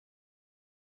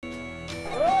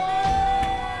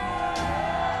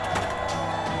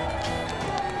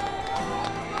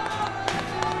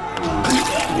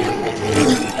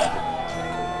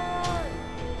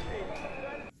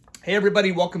Hey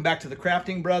everybody, welcome back to the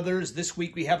Crafting Brothers. This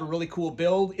week we have a really cool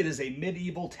build. It is a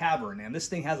medieval tavern, and this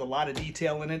thing has a lot of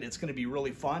detail in it. It's going to be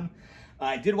really fun.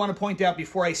 I did want to point out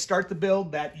before I start the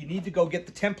build that you need to go get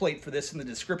the template for this in the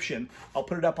description. I'll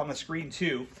put it up on the screen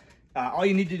too. All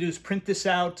you need to do is print this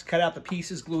out, cut out the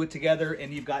pieces, glue it together,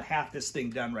 and you've got half this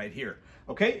thing done right here.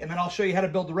 Okay, and then I'll show you how to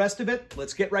build the rest of it.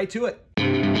 Let's get right to it.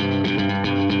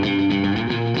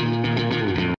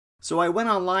 So I went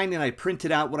online and I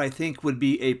printed out what I think would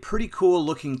be a pretty cool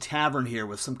looking tavern here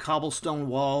with some cobblestone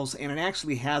walls, and it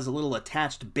actually has a little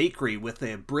attached bakery with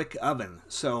a brick oven.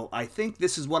 So I think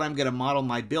this is what I'm going to model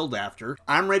my build after.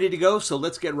 I'm ready to go, so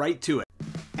let's get right to it.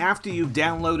 After you've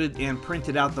downloaded and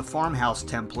printed out the Farmhouse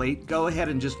template, go ahead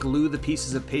and just glue the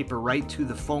pieces of paper right to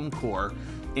the foam core,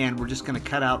 and we're just going to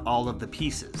cut out all of the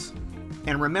pieces.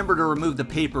 And remember to remove the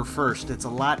paper first. It's a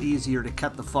lot easier to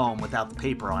cut the foam without the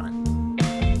paper on it.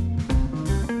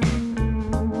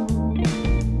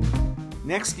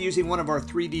 Next, using one of our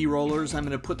 3D rollers, I'm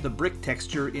going to put the brick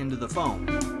texture into the foam.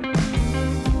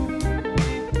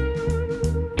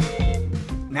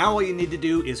 Now all you need to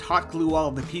do is hot glue all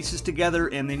of the pieces together,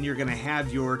 and then you're going to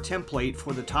have your template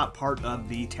for the top part of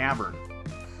the tavern.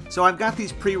 So I've got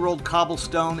these pre-rolled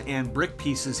cobblestone and brick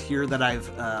pieces here that I've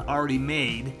already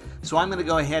made. So I'm going to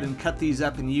go ahead and cut these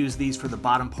up and use these for the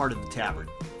bottom part of the tavern.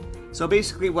 So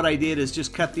basically what I did is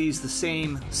just cut these the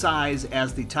same size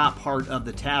as the top part of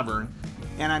the tavern.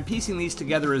 And I'm piecing these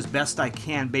together as best I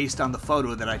can based on the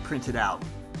photo that I printed out.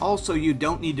 Also, you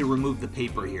don't need to remove the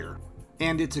paper here.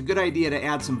 And it's a good idea to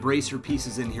add some bracer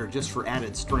pieces in here just for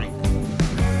added strength.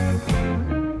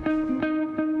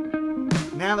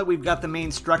 Now that we've got the main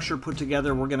structure put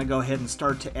together, we're going to go ahead and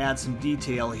start to add some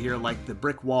detail here, like the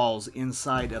brick walls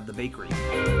inside of the bakery.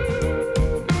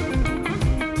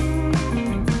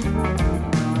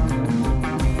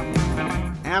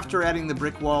 After adding the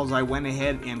brick walls, I went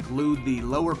ahead and glued the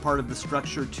lower part of the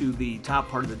structure to the top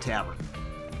part of the tavern.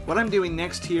 What I'm doing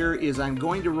next here is I'm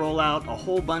going to roll out a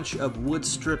whole bunch of wood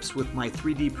strips with my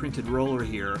 3D printed roller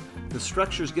here. The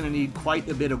structure is going to need quite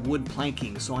a bit of wood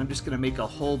planking, so I'm just going to make a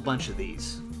whole bunch of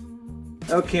these.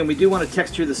 Okay, and we do want to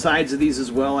texture the sides of these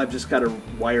as well. I've just got a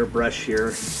wire brush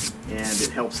here, and it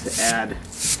helps to add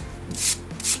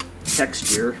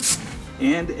texture.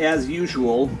 And as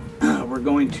usual, we're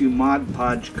going to Mod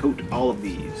Podge coat all of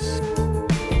these.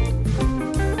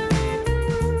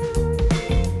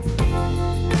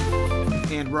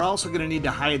 And we're also going to need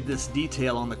to hide this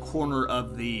detail on the corner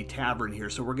of the tavern here,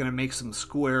 so we're going to make some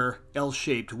square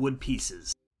L-shaped wood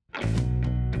pieces.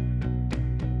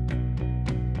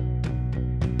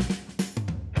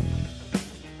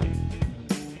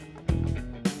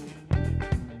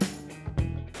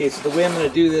 Okay, so the way I'm going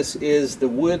to do this is the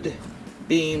wood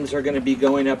beams are going to be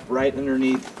going up right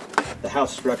underneath the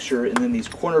house structure, and then these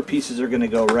corner pieces are going to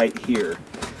go right here.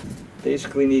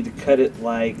 Basically need to cut it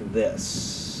like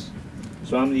this.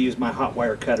 So I'm going to use my hot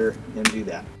wire cutter and do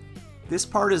that. This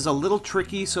part is a little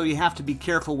tricky, so you have to be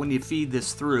careful when you feed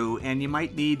this through, and you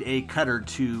might need a cutter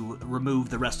to remove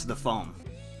the rest of the foam.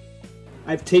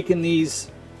 I've taken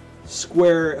these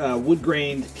square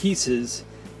wood-grained pieces,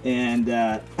 and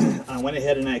I went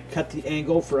ahead and I cut the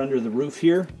angle for under the roof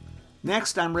here.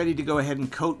 Next, I'm ready to go ahead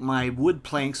and coat my wood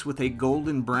planks with a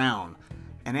golden brown.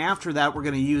 And after that, we're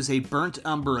going to use a burnt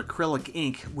umber acrylic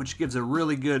ink, which gives a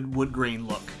really good wood grain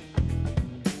look.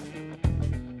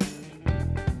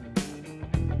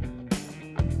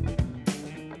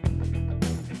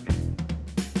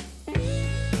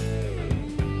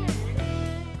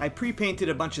 I pre-painted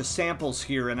a bunch of samples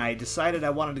here, and I decided I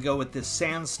wanted to go with this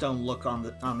sandstone look on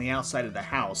the outside of the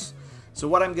house. So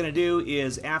what I'm going to do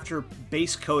is, after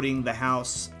base coating the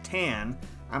house tan,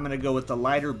 I'm going to go with the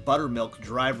lighter buttermilk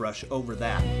dry brush over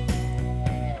that.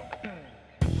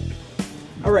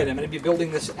 Alright, I'm going to be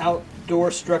building this outdoor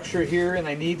structure here, and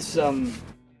I need some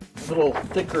little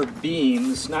thicker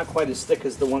beams, not quite as thick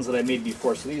as the ones that I made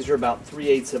before. So these are about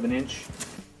 3/8 of an inch.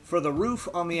 For the roof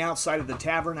on the outside of the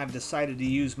tavern, I've decided to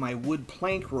use my wood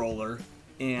plank roller,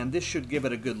 and this should give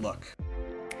it a good look.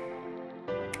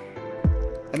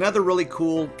 Another really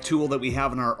cool tool that we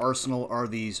have in our arsenal are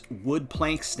these wood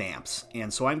plank stamps,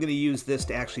 and so I'm going to use this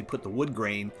to actually put the wood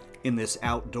grain in this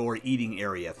outdoor eating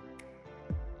area.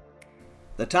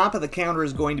 The top of the counter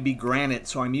is going to be granite,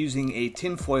 so I'm using a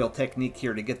tinfoil technique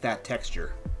here to get that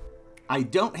texture. I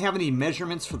don't have any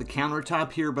measurements for the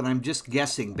countertop here, but I'm just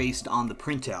guessing based on the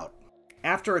printout.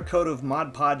 After a coat of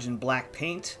Mod Podge and black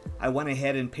paint, I went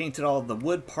ahead and painted all of the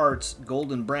wood parts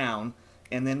golden brown,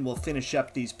 and then we'll finish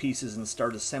up these pieces and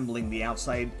start assembling the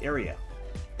outside area.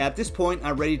 At this point,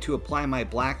 I'm ready to apply my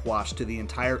black wash to the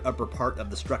entire upper part of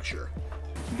the structure.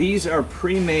 These are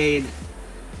pre-made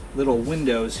little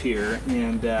windows here,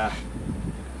 and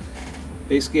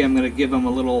basically I'm going to give them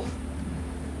a little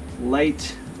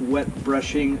light wet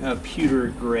brushing of pewter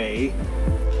gray.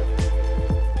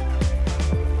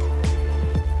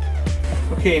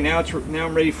 Okay, now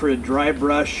I'm ready for a dry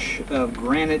brush of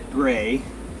granite gray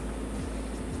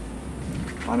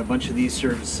on a bunch of these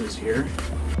surfaces here.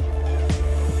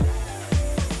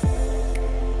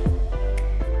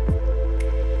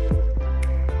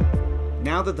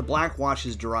 Now that the black wash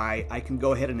is dry, I can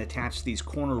go ahead and attach these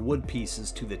corner wood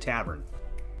pieces to the tavern.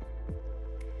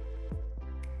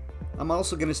 I'm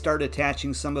also going to start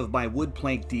attaching some of my wood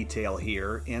plank detail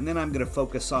here, and then I'm going to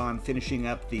focus on finishing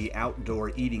up the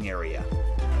outdoor eating area.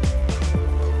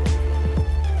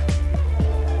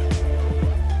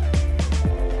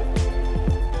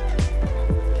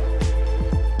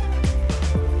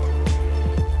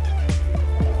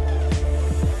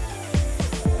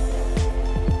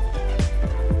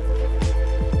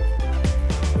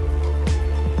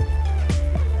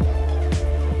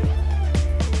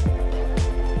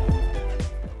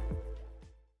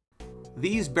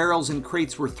 These barrels and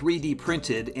crates were 3D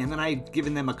printed, and then I'd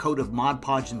given them a coat of Mod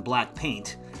Podge and black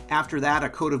paint. After that, a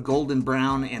coat of golden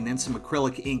brown and then some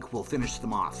acrylic ink will finish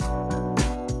them off.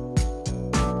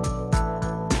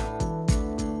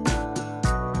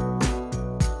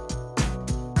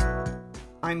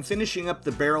 I'm finishing up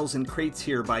the barrels and crates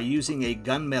here by using a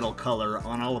gunmetal color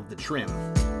on all of the trim.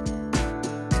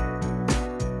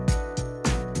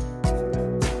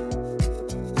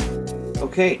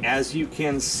 Okay, as you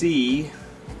can see,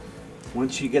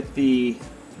 once you get the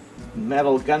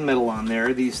gunmetal on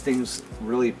there, these things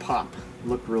really pop,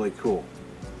 look really cool.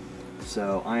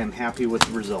 So I am happy with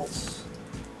the results.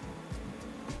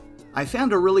 I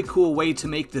found a really cool way to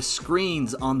make the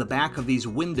screens on the back of these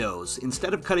windows.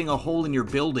 Instead of cutting a hole in your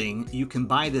building, you can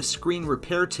buy this screen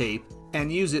repair tape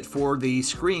and use it for the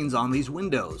screens on these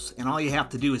windows. And all you have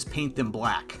to do is paint them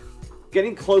black.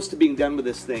 Getting close to being done with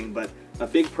this thing, but a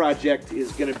big project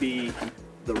is going to be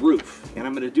the roof, and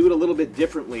I'm going to do it a little bit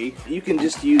differently. You can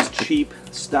just use cheap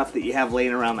stuff that you have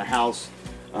laying around the house.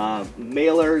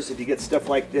 Mailers, if you get stuff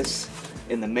like this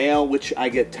in the mail, which I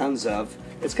get tons of.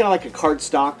 It's kind of like a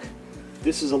cardstock.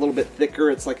 This is a little bit thicker.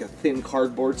 It's like a thin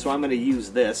cardboard, so I'm going to use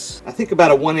this. I think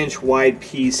about a 1-inch wide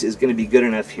piece is going to be good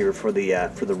enough here for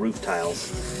the roof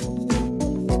tiles.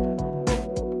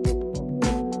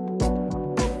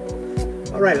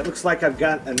 All right, it looks like I've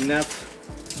got enough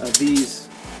of these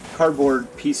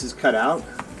cardboard pieces cut out,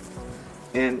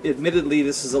 and admittedly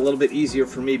this is a little bit easier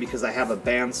for me because I have a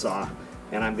bandsaw,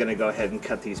 and I'm going to go ahead and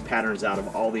cut these patterns out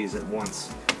of all these at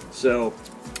once. So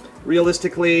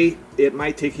realistically it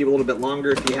might take you a little bit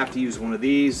longer if you have to use one of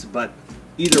these, but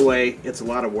either way it's a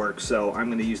lot of work, so I'm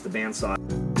going to use the bandsaw.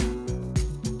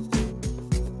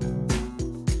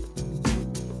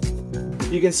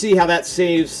 You can see how that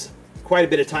saves quite a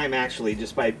bit of time actually,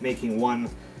 just by making one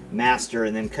master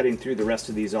and then cutting through the rest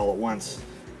of these all at once.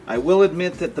 I will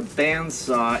admit that the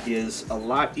bandsaw is a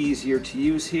lot easier to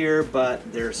use here, but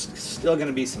there's still going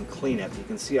to be some cleanup. You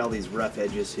can see all these rough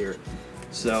edges here.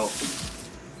 So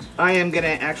I am going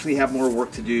to actually have more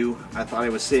work to do. I thought I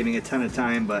was saving a ton of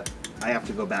time, but I have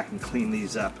to go back and clean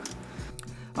these up.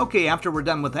 Okay, after we're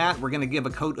done with that, we're going to give a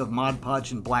coat of Mod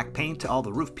Podge and black paint to all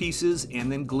the roof pieces and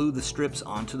then glue the strips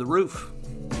onto the roof.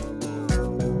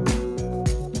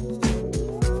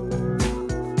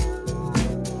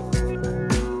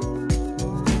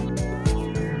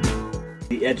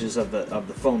 The edges of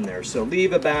the foam there, so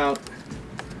leave about,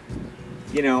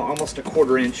 you know, almost a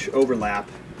 1/4 inch overlap,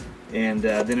 and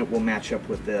then it will match up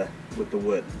with the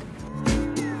wood.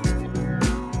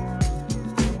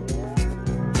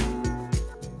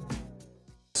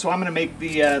 So I'm going to make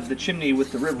the chimney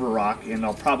with the river rock, and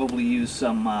I'll probably use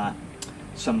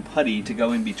some putty to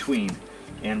go in between,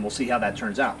 and we'll see how that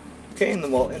turns out. Okay, and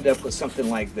then we'll end up with something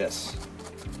like this.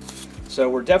 So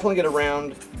we're definitely going to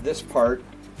round this part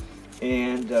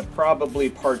and probably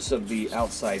parts of the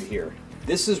outside here.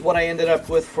 This is what I ended up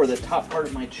with for the top part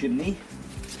of my chimney.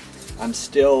 I'm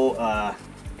still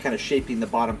kind of shaping the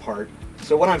bottom part.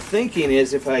 So what I'm thinking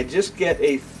is if I just get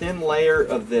a thin layer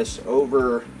of this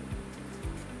over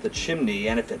the chimney,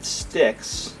 and if it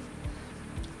sticks,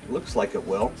 looks like it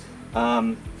will,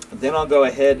 then I'll go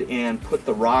ahead and put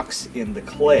the rocks in the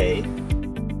clay.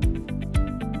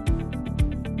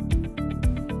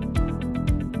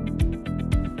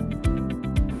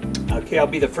 Okay, I'll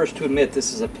be the first to admit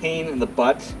this is a pain in the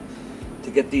butt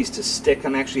to get these to stick.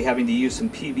 I'm actually having to use some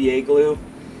PVA glue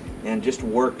and just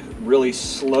work really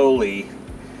slowly.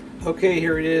 Okay,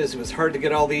 here it is. It was hard to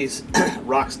get all these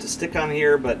rocks to stick on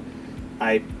here, but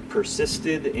I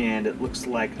persisted and it looks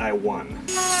like I won.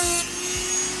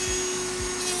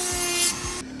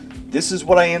 This is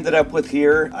what I ended up with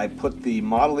here. I put the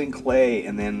modeling clay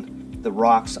and then the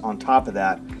rocks on top of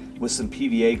that with some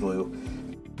PVA glue.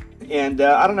 And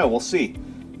I don't know, we'll see.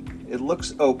 It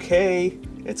looks okay.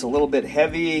 It's a little bit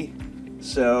heavy.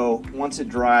 So once it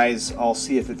dries, I'll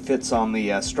see if it fits on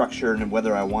the structure and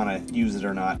whether I want to use it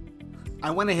or not.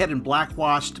 I went ahead and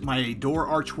blackwashed my door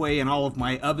archway and all of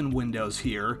my oven windows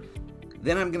here.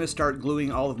 Then I'm going to start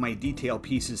gluing all of my detail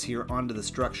pieces here onto the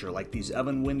structure, like these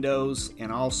oven windows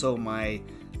and also my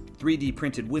 3D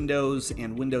printed windows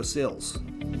and window sills.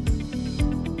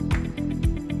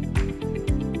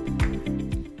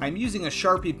 I'm using a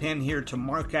Sharpie pen here to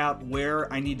mark out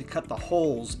where I need to cut the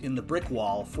holes in the brick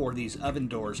wall for these oven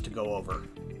doors to go over.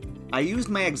 I used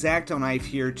my X-Acto knife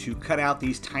here to cut out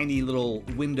these tiny little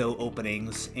window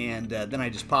openings, and then I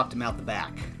just popped them out the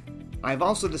back. I've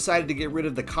also decided to get rid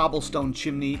of the cobblestone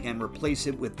chimney and replace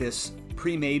it with this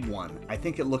pre-made one. I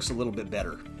think it looks a little bit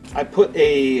better. I put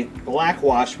a black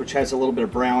wash, which has a little bit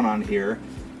of brown on here,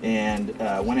 and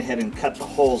went ahead and cut the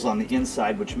holes on the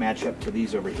inside, which match up to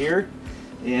these over here.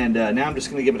 And now I'm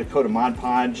just going to give it a coat of Mod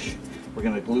Podge. We're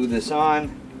going to glue this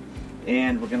on,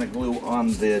 and we're going to glue on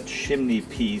the chimney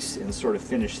piece and sort of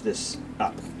finish this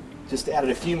up. Just added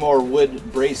a few more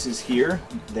wood braces here,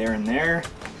 there and there.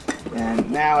 And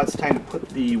now it's time to put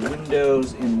the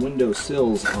windows and window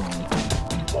sills on.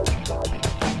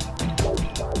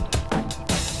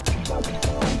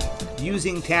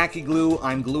 Using tacky glue,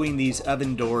 I'm gluing these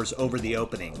oven doors over the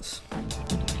openings.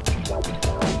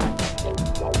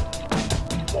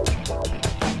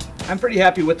 I'm pretty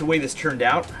happy with the way this turned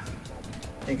out.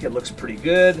 I think it looks pretty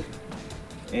good.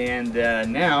 And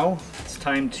now it's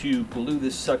time to glue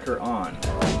this sucker on.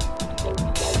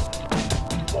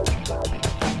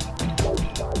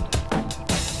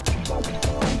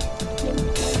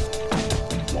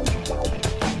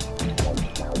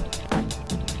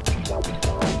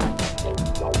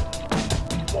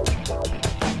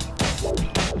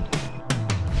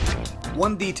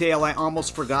 One detail I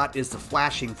almost forgot is the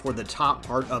flashing for the top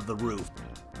part of the roof.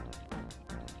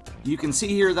 You can see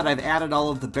here that I've added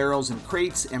all of the barrels and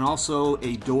crates and also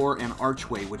a door and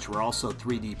archway, which were also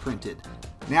 3D printed.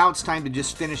 Now it's time to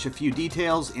just finish a few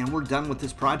details and we're done with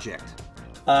this project.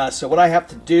 So what I have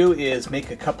to do is make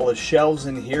a couple of shelves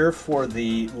in here for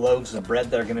the loaves of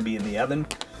bread that are going to be in the oven.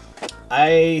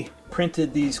 I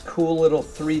printed these cool little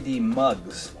 3D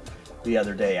mugs the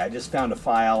other day. I just found a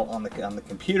file on the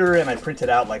computer and I printed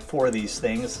out like 4 of these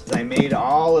things. I made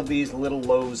all of these little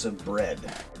loaves of bread,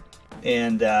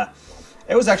 and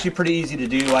it was actually pretty easy to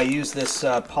do. I used this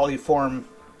polyform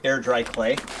air dry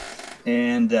clay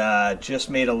and just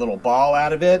made a little ball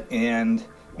out of it and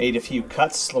made a few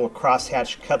cuts, little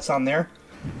crosshatch cuts on there.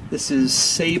 This is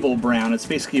sable brown. It's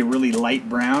basically a really light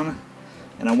brown,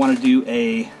 and I want to do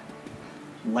a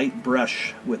light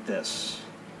brush with this.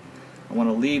 I want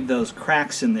to leave those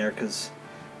cracks in there because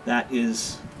that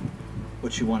is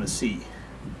what you want to see.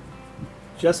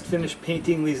 Just finished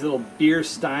painting these little beer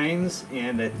steins,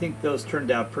 and I think those turned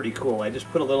out pretty cool. I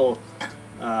just put a little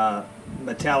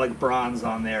metallic bronze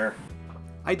on there.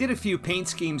 I did a few paint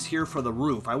schemes here for the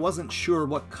roof. I wasn't sure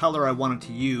what color I wanted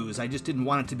to use. I just didn't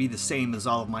want it to be the same as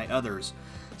all of my others.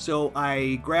 So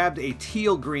I grabbed a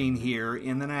teal green here,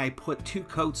 and then I put 2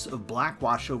 coats of black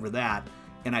wash over that.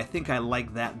 And I think I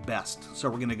like that best, so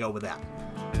we're going to go with that.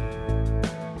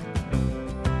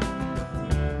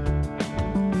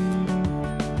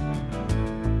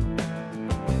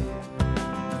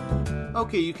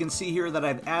 Okay, you can see here that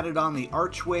I've added on the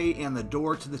archway and the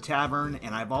door to the tavern,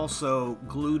 and I've also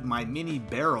glued my mini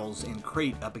barrels and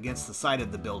crate up against the side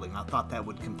of the building. I thought that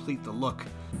would complete the look.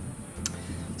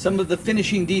 Some of the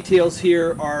finishing details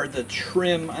here are the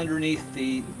trim underneath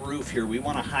the roof here. We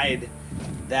want to hide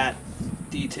that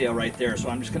detail right there, so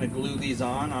I'm just going to glue these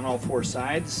on all 4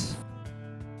 sides.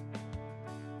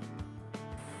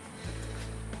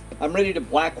 I'm ready to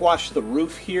black wash the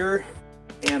roof here,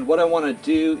 and what I want to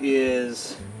do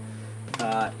is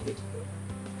I'm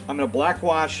going to black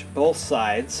wash both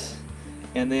sides,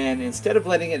 and then instead of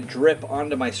letting it drip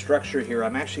onto my structure here,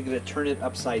 I'm actually going to turn it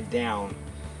upside down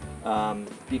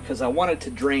because I want it to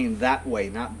drain that way,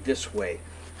 not this way.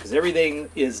 Because everything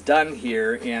is done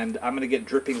here, and I'm going to get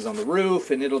drippings on the roof,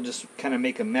 and it'll just kind of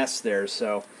make a mess there,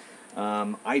 so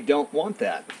I don't want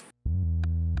that.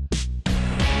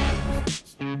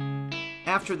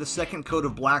 After the second coat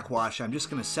of black wash, I'm just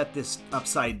going to set this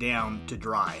upside down to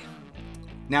dry.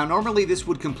 Now normally this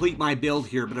would complete my build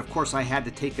here, but of course I had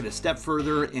to take it a step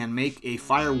further and make a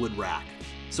firewood rack.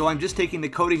 So I'm just taking the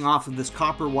coating off of this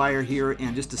copper wire here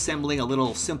and just assembling a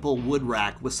little simple wood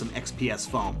rack with some XPS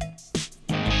foam.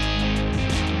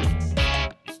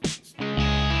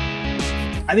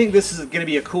 I think this is going to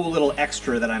be a cool little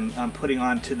extra that I'm putting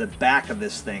onto the back of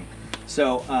this thing.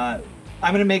 So I'm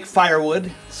going to make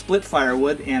firewood, split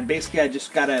firewood, and basically I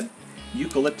just got a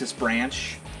eucalyptus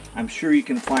branch. I'm sure you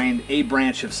can find a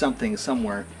branch of something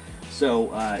somewhere.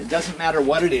 So it doesn't matter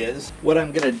what it is. What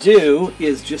I'm going to do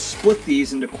is just split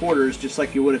these into quarters just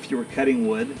like you would if you were cutting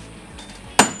wood.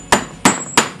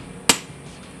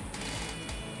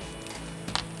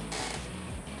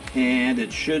 And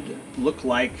it should look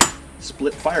like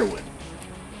split firewood.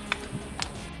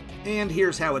 And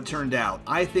here's how it turned out.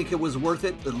 I think it was worth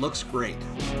it. It looks great.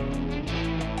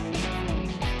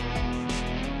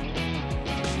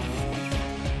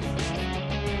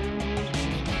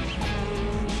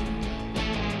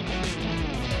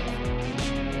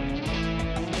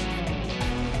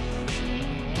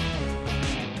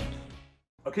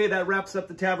 Okay, that wraps up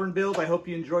the tavern build. I hope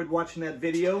you enjoyed watching that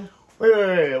video.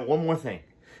 Wait, one more thing.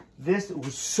 This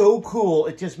was so cool,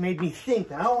 it just made me think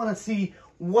that I want to see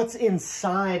what's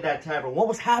inside that tavern. What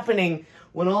was happening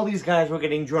when all these guys were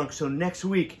getting drunk. So next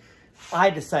week,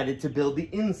 I decided to build the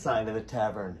inside of the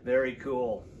tavern. Very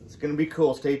cool. It's going to be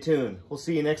cool. Stay tuned. We'll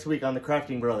see you next week on The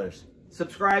Crafting Brothers.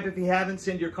 Subscribe if you haven't.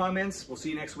 Send your comments. We'll see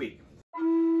you next week.